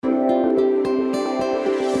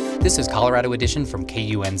This is Colorado Edition from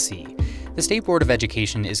KUNC. The State Board of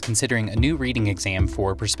Education is considering a new reading exam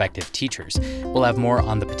for prospective teachers. We'll have more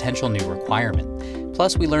on the potential new requirement.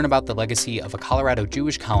 Plus, we learn about the legacy of a Colorado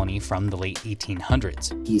Jewish colony from the late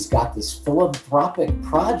 1800s. He's got this philanthropic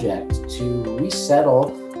project to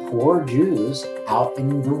resettle poor Jews out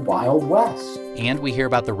in the Wild West. And we hear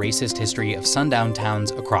about the racist history of sundown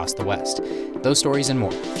towns across the West. Those stories and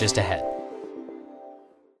more, just ahead.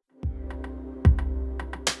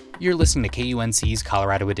 You're listening to KUNC's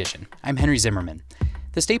Colorado Edition. I'm Henry Zimmerman.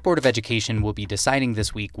 The State Board of Education will be deciding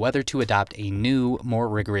this week whether to adopt a new, more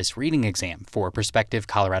rigorous reading exam for prospective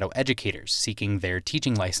Colorado educators seeking their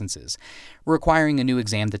teaching licenses. Requiring a new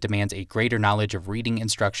exam that demands a greater knowledge of reading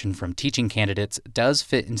instruction from teaching candidates does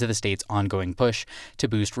fit into the state's ongoing push to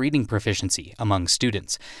boost reading proficiency among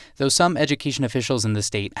students, though some education officials in the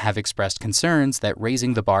state have expressed concerns that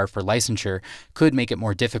raising the bar for licensure could make it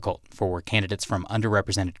more difficult for candidates from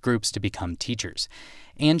underrepresented groups to become teachers.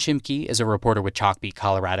 Ann Shimke is a reporter with Chalkbeat,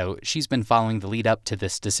 Colorado. She's been following the lead up to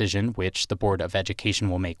this decision, which the Board of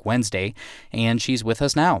Education will make Wednesday, and she's with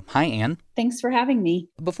us now. Hi, Ann. Thanks for having me.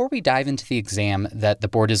 Before we dive into the exam that the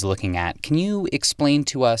board is looking at, can you explain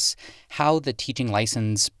to us how the teaching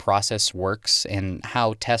license process works and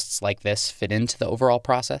how tests like this fit into the overall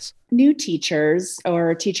process? New teachers,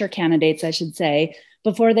 or teacher candidates, I should say,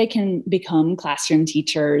 before they can become classroom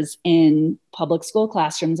teachers in public school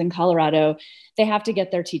classrooms in Colorado, they have to get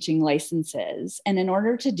their teaching licenses. And in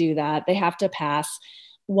order to do that, they have to pass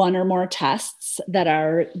one or more tests that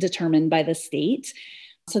are determined by the state.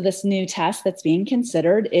 So this new test that's being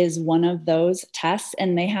considered is one of those tests,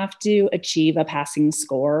 and they have to achieve a passing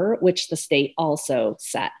score, which the state also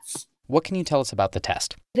sets. What can you tell us about the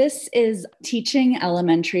test? This is teaching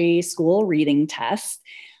elementary school reading test.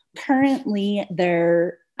 Currently,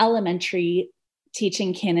 their elementary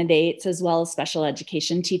teaching candidates, as well as special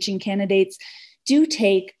education teaching candidates, do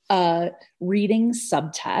take a reading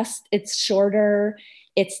subtest. It's shorter.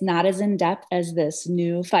 It's not as in-depth as this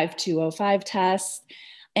new 5205 test.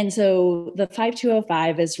 And so the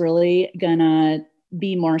 5205 is really going to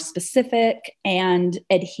be more specific and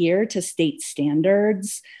adhere to state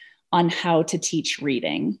standards on how to teach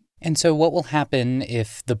reading. And so what will happen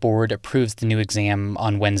if the board approves the new exam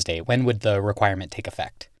on Wednesday? When would the requirement take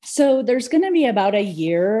effect? So there's going to be about a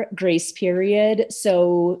year grace period.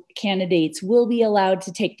 So candidates will be allowed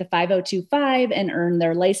to take the 5025 and earn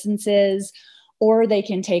their licenses, or they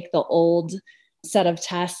can take the old set of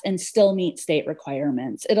tests and still meet state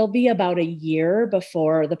requirements. It'll be about a year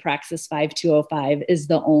before the Praxis 5205 is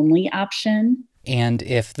the only option. And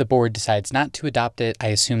if the board decides not to adopt it, I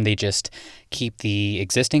assume they just keep the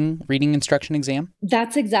existing reading instruction exam?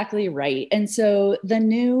 That's exactly right. And so the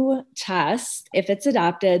new test, if it's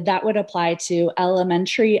adopted, that would apply to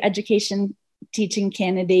elementary education teaching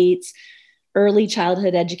candidates, early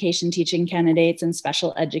childhood education teaching candidates, and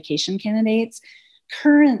special education candidates.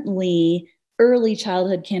 Currently, early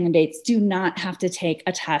childhood candidates do not have to take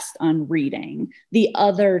a test on reading. The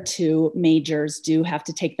other two majors do have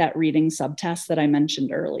to take that reading subtest that I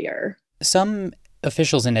mentioned earlier. Some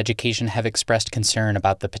officials in education have expressed concern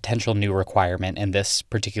about the potential new requirement in this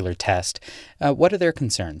particular test. What are their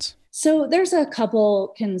concerns? So there's a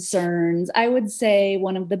couple concerns. I would say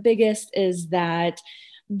one of the biggest is that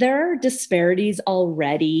there are disparities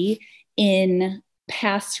already in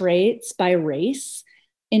pass rates by race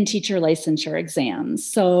in teacher licensure exams.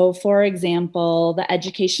 So for example, the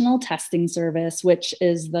Educational Testing Service, which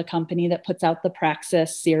is the company that puts out the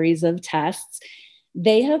Praxis series of tests,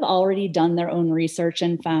 they have already done their own research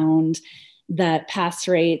and found that pass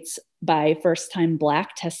rates by first-time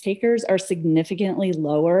Black test takers are significantly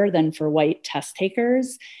lower than for white test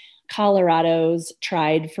takers. Colorado's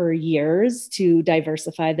tried for years to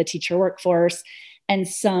diversify the teacher workforce, and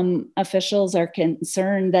some officials are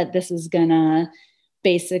concerned that this is gonna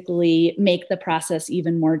basically make the process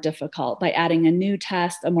even more difficult by adding a new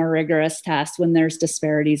test, a more rigorous test, when there's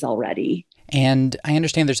disparities already. And I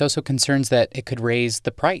understand there's also concerns that it could raise the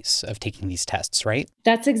price of taking these tests, right?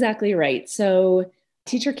 That's exactly right. So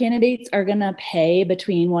teacher candidates are going to pay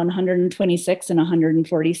between $126 and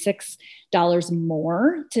 $146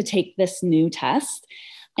 more to take this new test.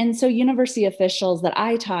 And so university officials that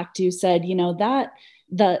I talked to said,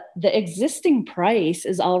 that the existing price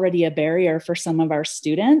is already a barrier for some of our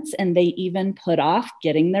students, and they even put off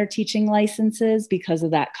getting their teaching licenses because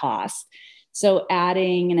of that cost. So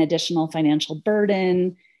adding an additional financial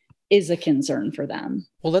burden is a concern for them.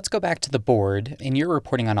 Well, let's go back to the board. In your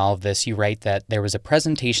reporting on all of this, you write that there was a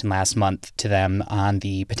presentation last month to them on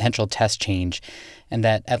the potential test change, and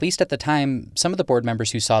that, at least at the time, some of the board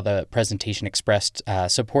members who saw the presentation expressed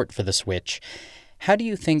support for the switch. How do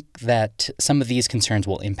you think that some of these concerns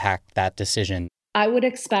will impact that decision? I would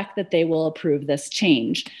expect that they will approve this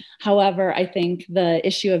change. However, I think the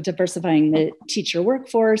issue of diversifying the teacher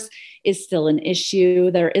workforce is still an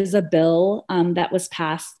issue. There is a bill that was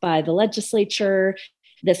passed by the legislature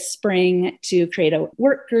this spring to create a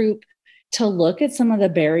work group to look at some of the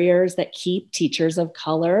barriers that keep teachers of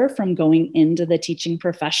color from going into the teaching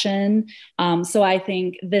profession. So I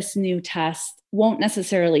think this new test won't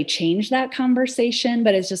necessarily change that conversation,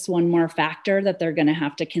 but it's just one more factor that they're going to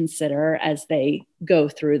have to consider as they go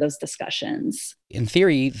through those discussions. In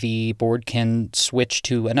theory, the board can switch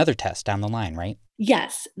to another test down the line, right?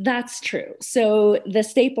 Yes, that's true. So the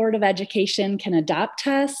State Board of Education can adopt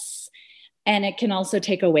tests, and it can also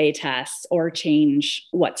take away tests or change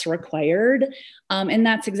what's required. And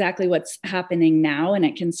that's exactly what's happening now, and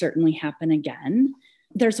it can certainly happen again.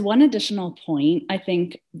 There's one additional point I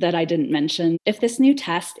think that I didn't mention. If this new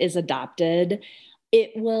test is adopted,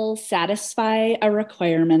 it will satisfy a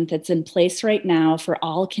requirement that's in place right now for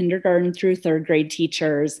all kindergarten through third grade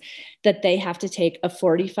teachers, that they have to take a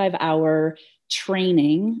 45-hour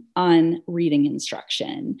training on reading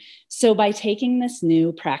instruction. So by taking this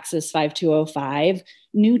new Praxis 5205,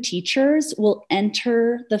 new teachers will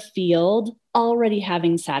enter the field already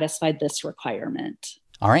having satisfied this requirement.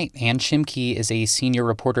 All right. Ann Shimke is a senior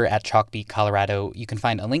reporter at Chalkbeat, Colorado. You can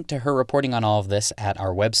find a link to her reporting on all of this at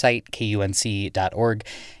our website, kunc.org.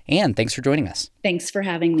 Ann, thanks for joining us. Thanks for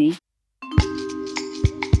having me.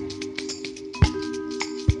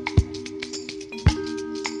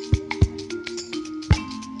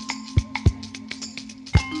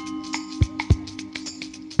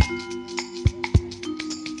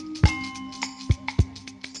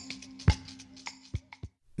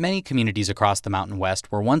 Many communities across the Mountain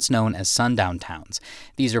West were once known as sundown towns.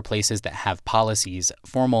 These are places that have policies,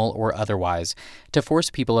 formal or otherwise, to force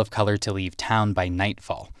people of color to leave town by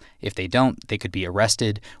nightfall. If they don't, they could be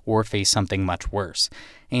arrested or face something much worse.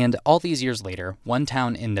 And all these years later, one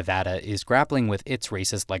town in Nevada is grappling with its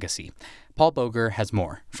racist legacy. Paul Boger has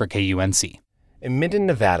more for KUNC. In Minden,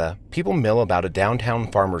 Nevada, people mill about a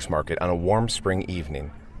downtown farmer's market on a warm spring evening.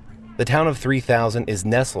 The town of 3,000 is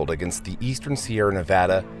nestled against the eastern Sierra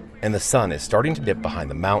Nevada, and the sun is starting to dip behind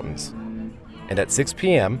the mountains. And at 6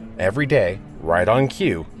 p.m. every day, right on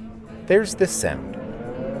cue, there's this sound.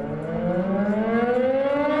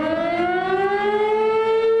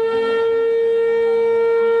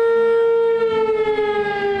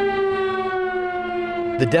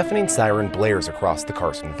 The deafening siren blares across the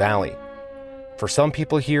Carson Valley. For some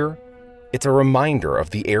people here, it's a reminder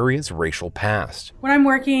of the area's racial past. When I'm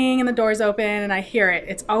working and the door's open and I hear it,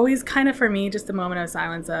 it's always kind of, for me, just a moment of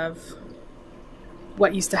silence of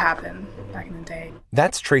what used to happen back in the day.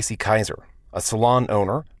 That's Tracy Kaiser, a salon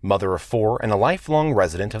owner, mother of 4, and a lifelong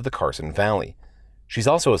resident of the Carson Valley. She's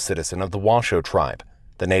also a citizen of the Washoe tribe,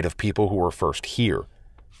 the native people who were first here.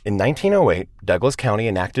 In 1908, Douglas County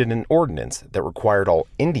enacted an ordinance that required all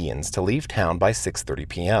Indians to leave town by 6:30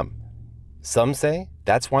 p.m. Some say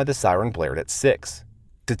that's why the siren blared at 6,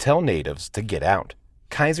 to tell natives to get out.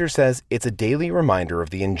 Kaiser says it's a daily reminder of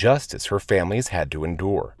the injustice her family has had to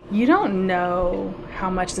endure. You don't know how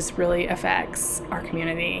much this really affects our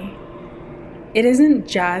community. It isn't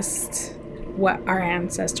just what our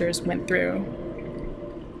ancestors went through.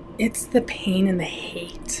 It's the pain and the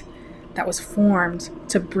hate that was formed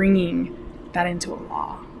to bringing that into a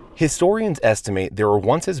law. Historians estimate there were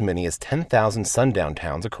once as many as 10,000 sundown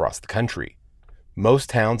towns across the country. Most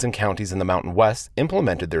towns and counties in the Mountain West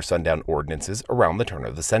implemented their sundown ordinances around the turn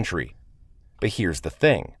of the century. But here's the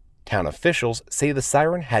thing. Town officials say the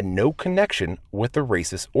siren had no connection with the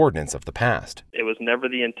racist ordinance of the past. It was never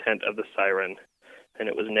the intent of the siren, and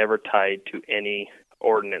it was never tied to any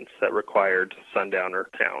ordinance that required sundowner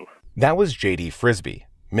town. That was J.D. Frisbee,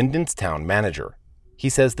 Minden's town manager. He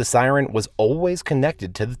says the siren was always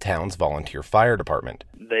connected to the town's volunteer fire department.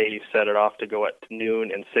 They set it off to go at noon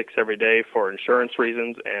and 6 every day for insurance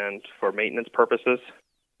reasons and for maintenance purposes.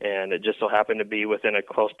 And it just so happened to be within a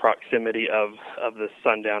close proximity of the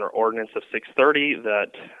sundowner ordinance of 6:30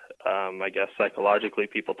 that I guess psychologically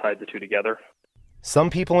people tied the two together. Some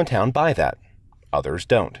people in town buy that, others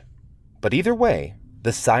don't. But either way,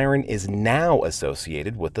 the siren is now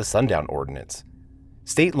associated with the sundown ordinance.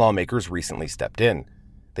 State lawmakers recently stepped in.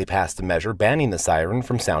 They passed a measure banning the siren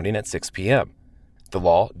from sounding at 6 p.m. The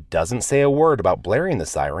law doesn't say a word about blaring the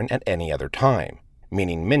siren at any other time,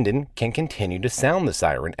 meaning Minden can continue to sound the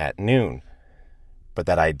siren at noon. But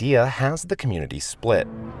that idea has the community split.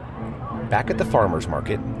 Back at the farmer's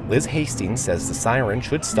market, Liz Hastings says the siren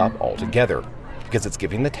should stop altogether because it's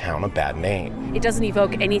giving the town a bad name. It doesn't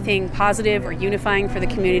evoke anything positive or unifying for the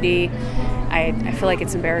community. I feel like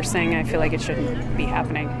it's embarrassing. I feel like it shouldn't be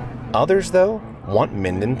happening. Others, though, want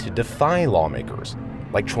Minden to defy lawmakers,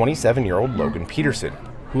 like 27-year-old Logan Peterson,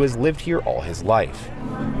 who has lived here all his life.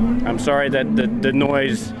 I'm sorry that the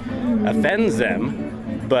noise offends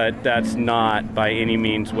them, but that's not by any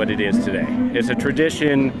means what it is today. It's a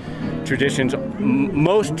tradition.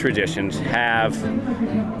 Most traditions have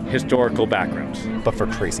historical backgrounds. But for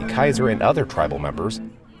Tracy Kaiser and other tribal members,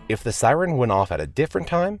 if the siren went off at a different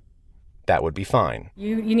time, that would be fine.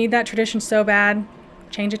 You need that tradition so bad,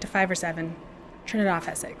 change it to 5 or 7. Turn it off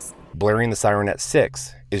at 6. Blaring the siren at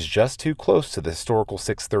 6 is just too close to the historical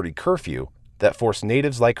 6:30 curfew that forced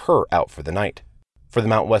natives like her out for the night. For the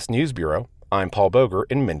Mountain West News Bureau, I'm Paul Boger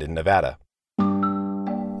in Minden, Nevada.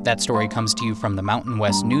 That story comes to you from the Mountain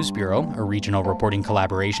West News Bureau, a regional reporting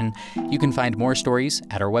collaboration. You can find more stories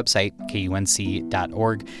at our website,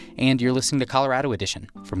 kunc.org, and you're listening to Colorado Edition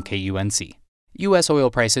from KUNC. U.S. oil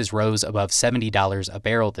prices rose above $70 a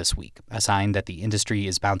barrel this week, a sign that the industry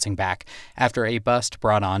is bouncing back after a bust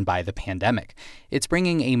brought on by the pandemic. It's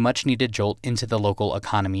bringing a much-needed jolt into the local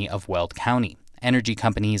economy of Weld County. Energy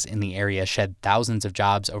companies in the area shed thousands of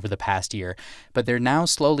jobs over the past year, but they're now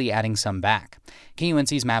slowly adding some back.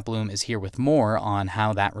 KUNC's Matt Bloom is here with more on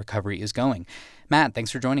how that recovery is going. Matt, thanks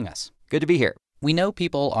for joining us. Good to be here. We know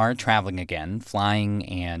people are traveling again, flying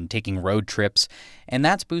and taking road trips, and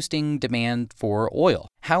that's boosting demand for oil.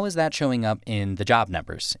 How is that showing up in the job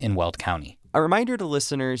numbers in Weld County? A reminder to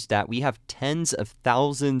listeners that we have tens of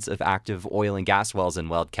thousands of active oil and gas wells in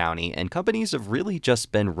Weld County, and companies have really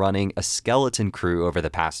just been running a skeleton crew over the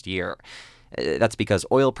past year. That's because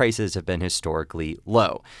oil prices have been historically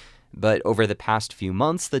low. But over the past few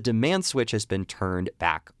months, the demand switch has been turned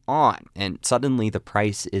back on, and suddenly the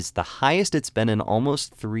price is the highest it's been in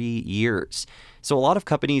almost 3 years. So a lot of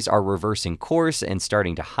companies are reversing course and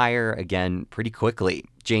starting to hire again pretty quickly.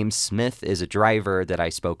 James Smith is a driver that I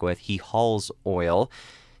spoke with. He hauls oil.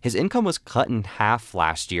 His income was cut in half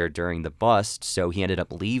last year during the bust, so he ended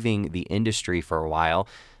up leaving the industry for a while.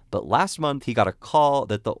 But last month, he got a call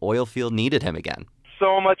that the oil field needed him again.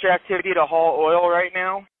 So much activity to haul oil right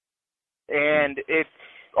now, and it's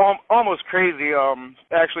almost crazy.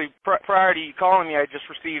 Actually, prior to you calling me, I just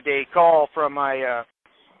received a call from my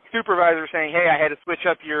supervisor saying, hey, I had to switch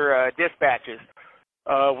up your dispatches.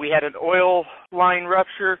 We had an oil line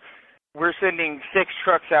rupture. We're sending 6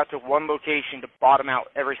 trucks out to one location to bottom out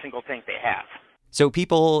every single tank they have. So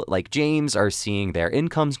people like James are seeing their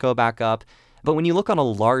incomes go back up. But when you look on a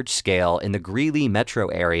large scale in the Greeley metro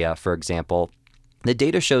area, for example, the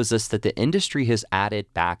data shows us that the industry has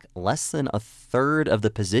added back less than a third of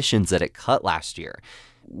the positions that it cut last year,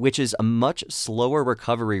 which is a much slower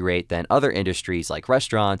recovery rate than other industries like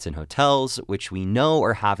restaurants and hotels, which we know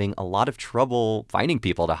are having a lot of trouble finding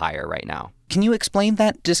people to hire right now. Can you explain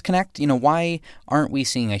that disconnect? Why aren't we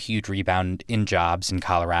seeing a huge rebound in jobs in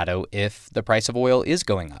Colorado if the price of oil is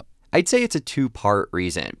going up? I'd say it's a 2-part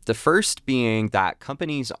reason. The first being that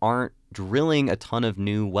companies aren't drilling a ton of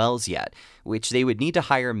new wells yet, which they would need to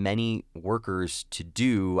hire many workers to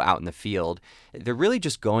do out in the field. They're really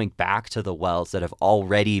just going back to the wells that have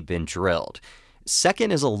already been drilled.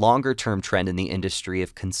 Second is a longer-term trend in the industry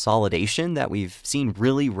of consolidation that we've seen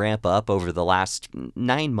really ramp up over the last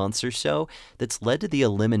 9 months or so that's led to the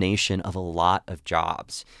elimination of a lot of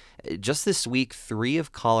jobs. Just this week, 3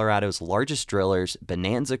 of Colorado's largest drillers,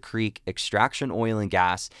 Bonanza Creek, Extraction Oil and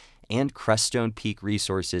Gas, and Crestone Peak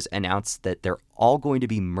Resources, announced that they're all going to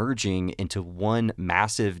be merging into one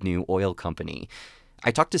massive new oil company.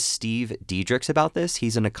 I talked to Steve Diedrichs about this.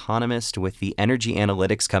 He's an economist with the energy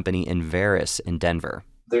analytics company Enverus in Denver.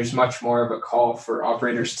 There's much more of a call for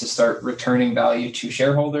operators to start returning value to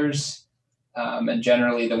shareholders. And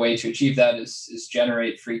generally, the way to achieve that is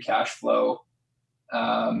generate free cash flow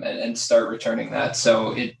and start returning that.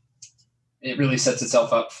 So it really sets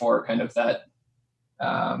itself up for kind of that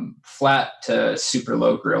flat to super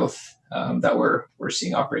low growth that we're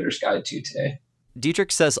seeing operators guide to today.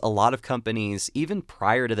 Diedrich says a lot of companies, even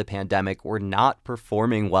prior to the pandemic, were not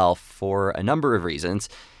performing well for a number of reasons.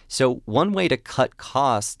 So one way to cut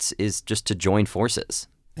costs is just to join forces.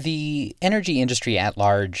 The energy industry at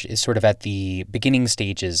large is sort of at the beginning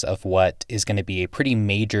stages of what is going to be a pretty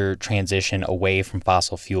major transition away from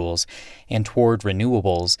fossil fuels and toward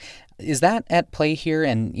renewables. Is that at play here?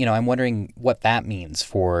 And, I'm wondering what that means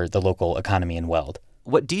for the local economy in Weld.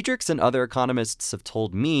 What Diedrichs and other economists have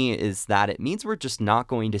told me is that it means we're just not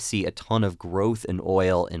going to see a ton of growth in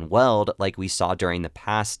oil in Weld like we saw during the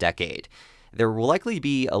past decade. There will likely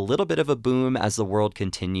be a little bit of a boom as the world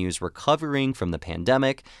continues recovering from the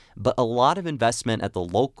pandemic, but a lot of investment at the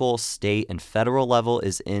local, state, and federal level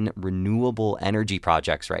is in renewable energy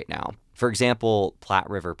projects right now. For example, Platte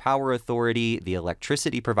River Power Authority, the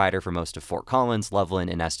electricity provider for most of Fort Collins, Loveland,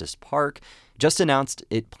 and Estes Park, just announced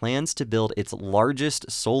it plans to build its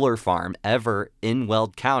largest solar farm ever in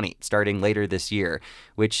Weld County starting later this year,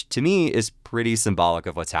 which to me is pretty symbolic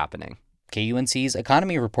of what's happening. KUNC's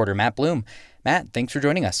economy reporter Matt Bloom. Matt, thanks for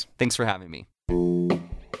joining us. Thanks for having me.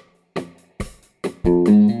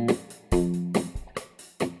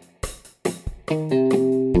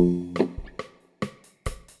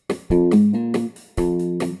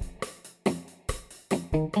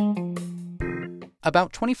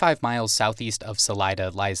 About 25 miles southeast of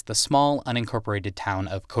Salida lies the small, unincorporated town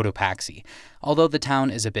of Cotopaxi. Although the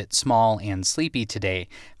town is a bit small and sleepy today,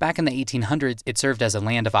 back in the 1800s it served as a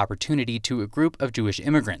land of opportunity to a group of Jewish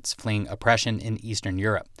immigrants fleeing oppression in Eastern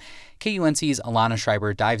Europe. KUNC's Alana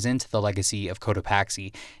Schreiber dives into the legacy of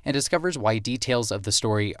Cotopaxi and discovers why details of the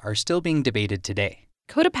story are still being debated today.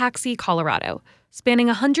 Cotopaxi, Colorado, spanning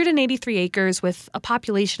 183 acres with a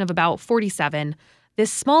population of about 47,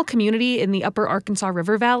 this small community in the upper Arkansas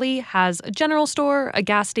River Valley has a general store, a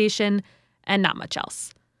gas station, and not much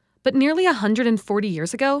else. But nearly 140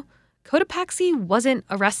 years ago, Cotopaxi wasn't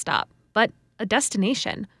a rest stop, but a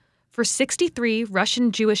destination for 63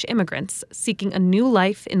 Russian Jewish immigrants seeking a new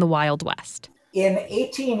life in the Wild West. In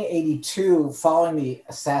 1882, following the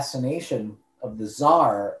assassination of the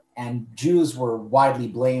Tsar, and Jews were widely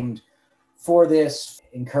blamed for this,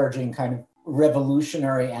 encouraging kind of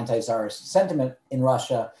revolutionary anti-Tsarist sentiment in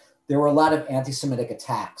Russia, there were a lot of anti-Semitic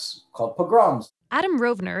attacks called pogroms. Adam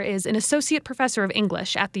Rovner is an associate professor of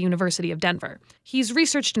English at the University of Denver. He's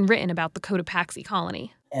researched and written about the Cotopaxi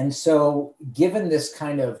colony. And so, given this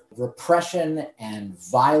kind of repression and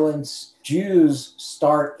violence, Jews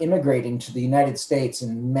start immigrating to the United States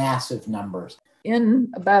in massive numbers.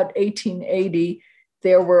 In about 1880,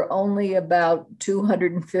 there were only about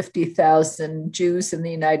 250,000 Jews in the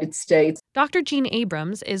United States. Dr. Jean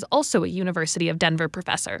Abrams is also a University of Denver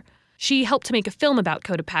professor. She helped to make a film about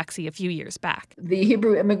Cotopaxi a few years back. The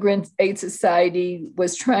Hebrew Immigrant Aid Society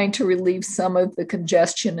was trying to relieve some of the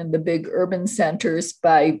congestion in the big urban centers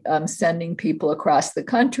by sending people across the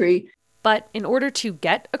country. But in order to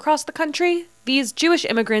get across the country, these Jewish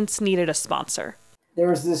immigrants needed a sponsor. There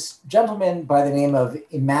was this gentleman by the name of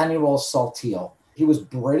Emmanuel Saltiel. He was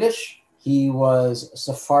British. He was a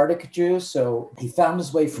Sephardic Jew, so he found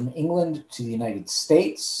his way from England to the United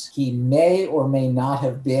States. He may or may not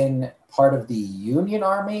have been part of the Union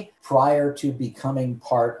Army prior to becoming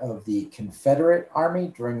part of the Confederate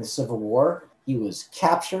Army during the Civil War. He was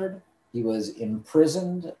captured, he was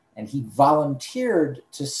imprisoned, and he volunteered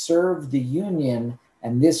to serve the Union,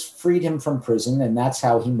 and this freed him from prison, and that's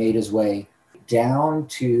how he made his way down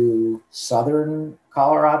to southern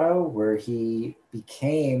Colorado, where he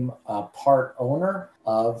became a part owner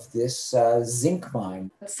of this zinc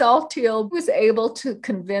mine. Saltiel was able to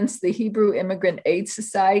convince the Hebrew Immigrant Aid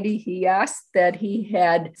Society. He asked that he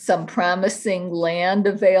had some promising land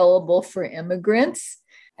available for immigrants.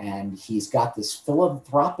 And he's got this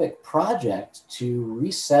philanthropic project to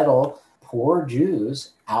resettle poor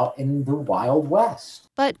Jews out in the Wild West.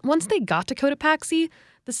 But once they got to Cotopaxi,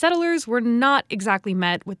 the settlers were not exactly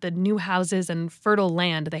met with the new houses and fertile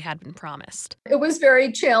land they had been promised. It was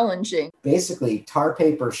very challenging. Basically, tar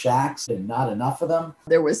paper shacks and not enough of them.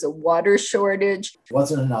 There was a water shortage.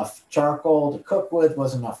 Wasn't enough charcoal to cook with,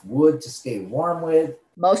 wasn't enough wood to stay warm with.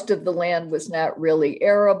 Most of the land was not really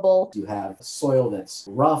arable. You have soil that's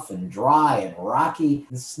rough and dry and rocky.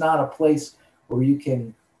 It's not a place where you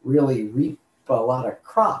can really reap a lot of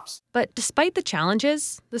crops. But despite the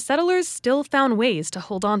challenges, the settlers still found ways to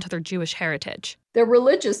hold on to their Jewish heritage. Their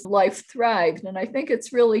religious life thrived, and I think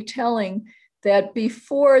it's really telling that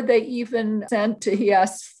before they even sent to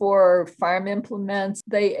Hias for farm implements,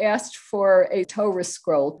 they asked for a Torah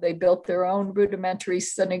scroll. They built their own rudimentary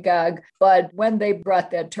synagogue, but when they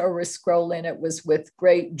brought that Torah scroll in, it was with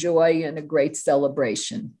great joy and a great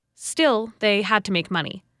celebration. Still, they had to make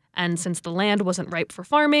money. And since the land wasn't ripe for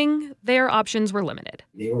farming, their options were limited.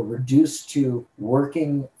 They were reduced to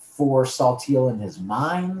working for Saltiel in his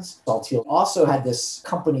mines. Saltiel also had this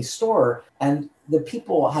company store, and the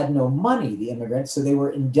people had no money, the immigrants, so they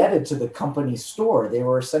were indebted to the company store. They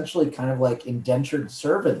were essentially kind of like indentured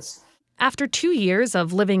servants. After 2 years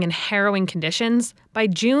of living in harrowing conditions, by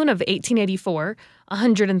June of 1884,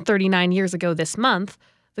 139 years ago this month,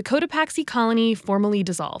 the Cotopaxi colony formally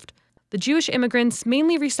dissolved. The Jewish immigrants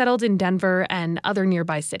mainly resettled in Denver and other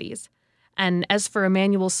nearby cities. And as for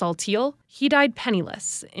Emmanuel Saltiel, he died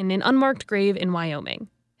penniless in an unmarked grave in Wyoming.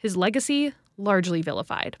 His legacy largely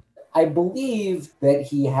vilified. I believe that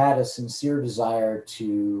he had a sincere desire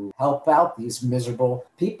to help out these miserable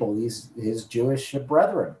people, his Jewish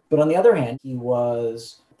brethren. But on the other hand, he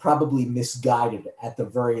was probably misguided at the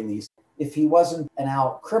very least. If he wasn't an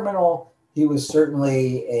out criminal, he was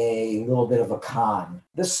certainly a little bit of a con.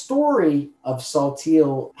 The story of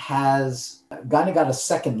Saltiel has kind of got a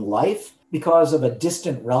second life because of a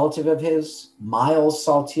distant relative of his, Miles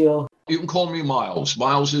Saltiel. You can call me Miles.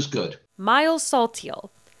 Miles is good. Miles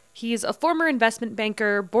Saltiel. He's a former investment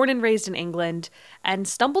banker, born and raised in England, and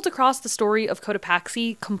stumbled across the story of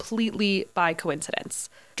Cotopaxi completely by coincidence.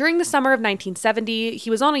 During the summer of 1970, he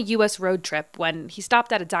was on a U.S. road trip when he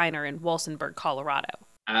stopped at a diner in Walsenburg, Colorado.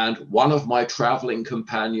 And one of my traveling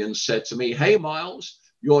companions said to me, "Hey, Miles,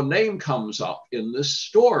 your name comes up in this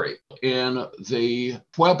story in the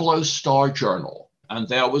Pueblo Star Journal." And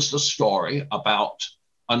there was the story about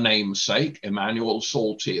a namesake, Emmanuel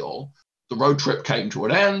Saltiel. The road trip came to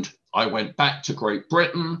an end. I went back to Great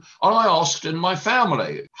Britain and I asked in my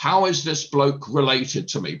family, how is this bloke related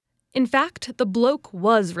to me? In fact, the bloke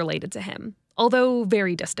was related to him, although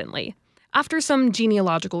very distantly. After some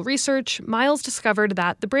genealogical research, Miles discovered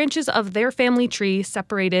that the branches of their family tree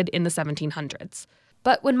separated in the 1700s.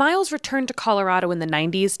 But when Miles returned to Colorado in the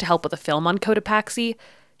 90s to help with a film on Cotopaxi,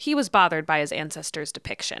 he was bothered by his ancestors'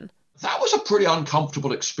 depiction. That was a pretty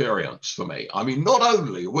uncomfortable experience for me. I mean, not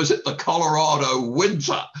only was it the Colorado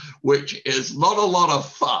winter, which is not a lot of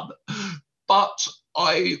fun, but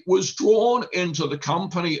I was drawn into the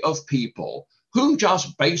company of people who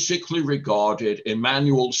just basically regarded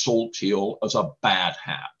Emmanuel Saltiel as a bad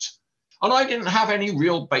hat. And I didn't have any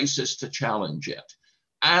real basis to challenge it.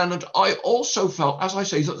 And I also felt, as I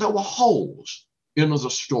say, that there were holes in the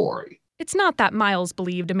story. It's not that Miles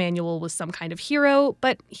believed Emmanuel was some kind of hero,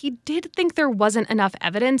 but he did think there wasn't enough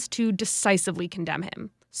evidence to decisively condemn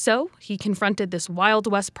him. So he confronted this Wild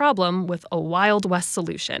West problem with a Wild West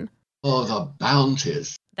solution. Oh, the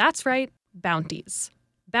bounties. That's right, bounties.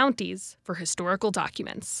 Bounties for historical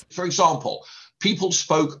documents. For example, people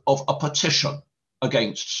spoke of a petition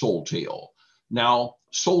against Saltiel. Now,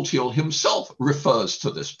 Saltiel himself refers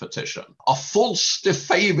to this petition, a false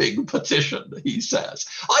defaming petition, he says.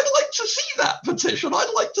 I'd like to see that petition.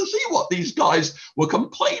 I'd like to see what these guys were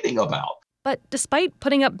complaining about. But despite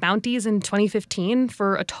putting up bounties in 2015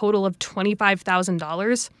 for a total of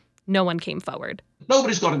 $25,000, no one came forward.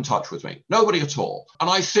 Nobody's got in touch with me. Nobody at all. And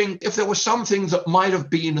I think if there was something that might have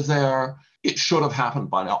been there, it should have happened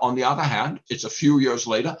by now. On the other hand, it's a few years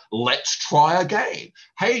later. Let's try again.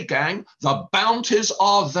 Hey, gang, the bounties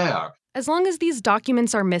are there. As long as these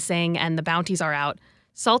documents are missing and the bounties are out,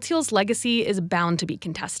 Saltiel's legacy is bound to be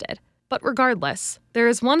contested. But regardless, there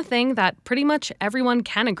is one thing that pretty much everyone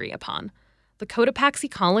can agree upon. The Cotopaxi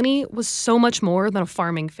colony was so much more than a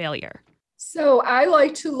farming failure. So I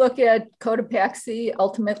like to look at Cotopaxi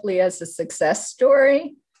ultimately as a success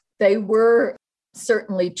story. They were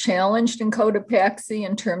certainly challenged in Cotopaxi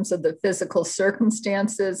in terms of the physical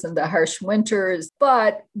circumstances and the harsh winters.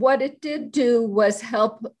 But what it did do was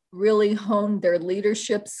help really hone their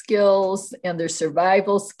leadership skills and their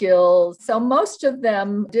survival skills. So most of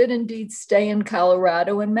them did indeed stay in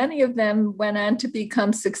Colorado, and many of them went on to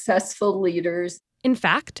become successful leaders. In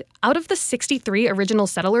fact, out of the 63 original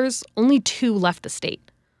settlers, only 2 left the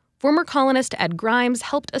state. Former colonist Ed Grimes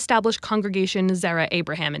helped establish Congregation Zerah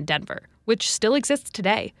Abraham in Denver, which still exists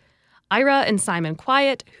today. Ira and Simon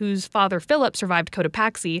Quiet, whose father Philip survived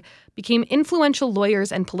Cotopaxi, became influential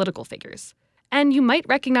lawyers and political figures. And you might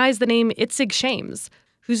recognize the name Itzig Shames,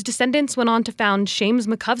 whose descendants went on to found Shames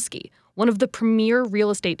Makovsky, one of the premier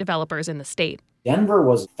real estate developers in the state. Denver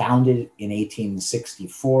was founded in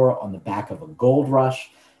 1864 on the back of a gold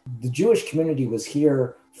rush. The Jewish community was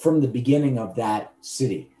here from the beginning of that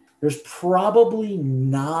city. There's probably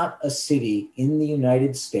not a city in the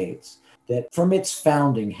United States that from its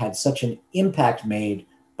founding had such an impact made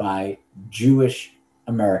by Jewish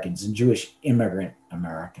Americans and Jewish immigrant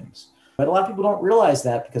Americans. But a lot of people don't realize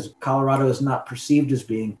that because Colorado is not perceived as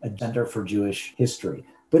being a center for Jewish history.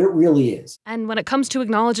 But it really is. And when it comes to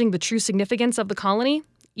acknowledging the true significance of the colony,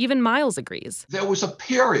 even Miles agrees. There was a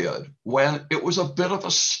period when it was a bit of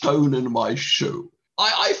a stone in my shoe.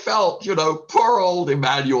 I felt, poor old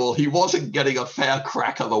Emmanuel, he wasn't getting a fair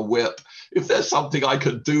crack of the whip. If there's something I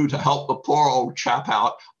could do to help the poor old chap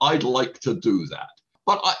out, I'd like to do that.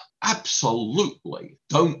 But I absolutely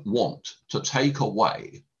don't want to take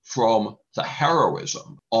away from the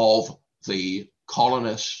heroism of the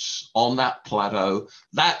colonists on that plateau.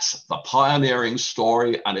 That's the pioneering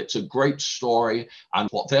story, and it's a great story. And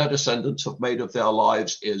what their descendants have made of their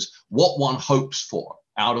lives is what one hopes for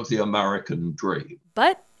out of the American dream.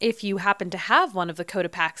 But if you happen to have one of the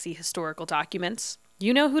Cotopaxi historical documents,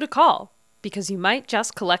 you know who to call, because you might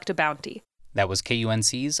just collect a bounty. That was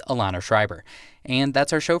KUNC's Alana Schreiber. And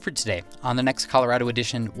that's our show for today. On the next Colorado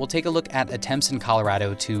edition, we'll take a look at attempts in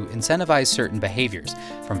Colorado to incentivize certain behaviors,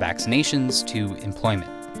 from vaccinations to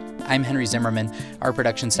employment. I'm Henry Zimmerman. Our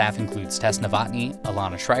production staff includes Tess Novotny,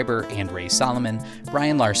 Alana Schreiber, and Ray Solomon.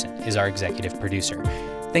 Brian Larson is our executive producer.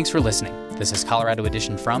 Thanks for listening. This is Colorado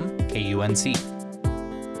Edition from KUNC.